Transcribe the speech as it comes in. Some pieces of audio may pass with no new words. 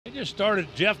They just started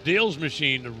Jeff Diehl's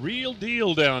machine, the real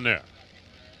deal down there.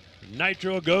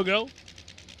 Nitro a go-go.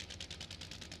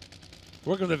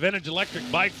 Working with the vintage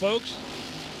electric bike folks.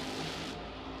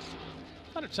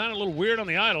 Thought it sounded a little weird on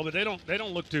the idle, but they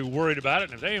don't look too worried about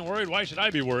it. And if they ain't worried, why should I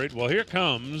be worried? Well, here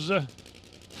comes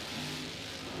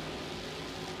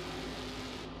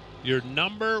your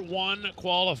number one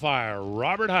qualifier,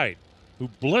 Robert Hight, who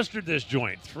blistered this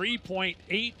joint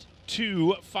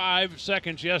 3.825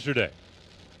 seconds yesterday.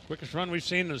 Quickest run we've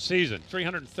seen in the season,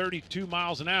 332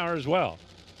 miles an hour as well.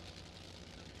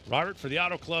 Robert for the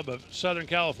Auto Club of Southern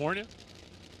California,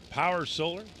 Power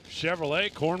Solar,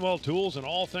 Chevrolet, Cornwell Tools, and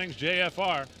all things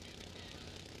JFR.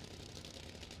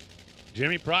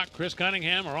 Jimmy Prock, Chris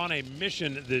Cunningham are on a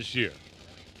mission this year.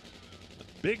 A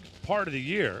big part of the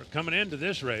year coming into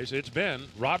this race, it's been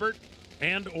Robert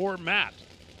and or Matt.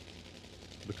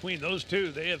 Between those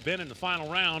two, they have been in the final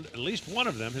round. At least one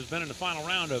of them has been in the final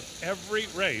round of every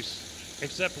race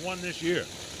except one this year.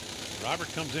 Robert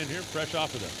comes in here fresh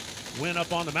off of the win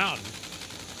up on the mountain,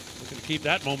 looking to keep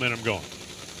that momentum going.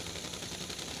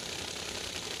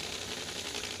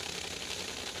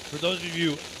 For those of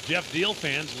you Jeff Diehl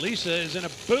fans, Lisa is in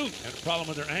a boot. Had a problem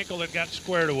with her ankle that got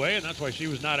squared away, and that's why she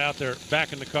was not out there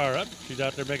backing the car up. She's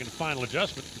out there making the final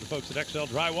adjustment for the folks at XL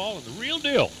Drywall. And the real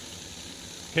deal,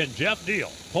 can Jeff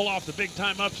Diehl pull off the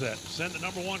big-time upset and send the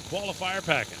number one qualifier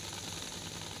packing?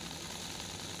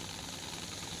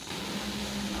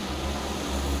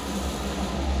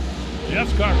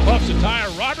 Jeff's car puffs a tire.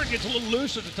 Robert gets a little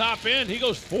loose at the top end. He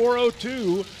goes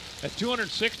 402 at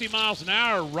 260 miles an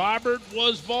hour. Robert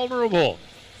was vulnerable,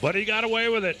 but he got away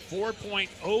with it.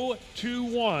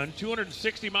 4.021,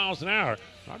 260 miles an hour.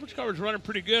 Robert's car was running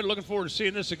pretty good. Looking forward to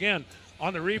seeing this again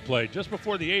on the replay. Just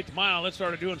before the 8th mile, it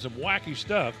started doing some wacky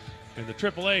stuff, and the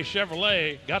AAA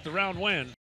Chevrolet got the round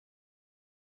win.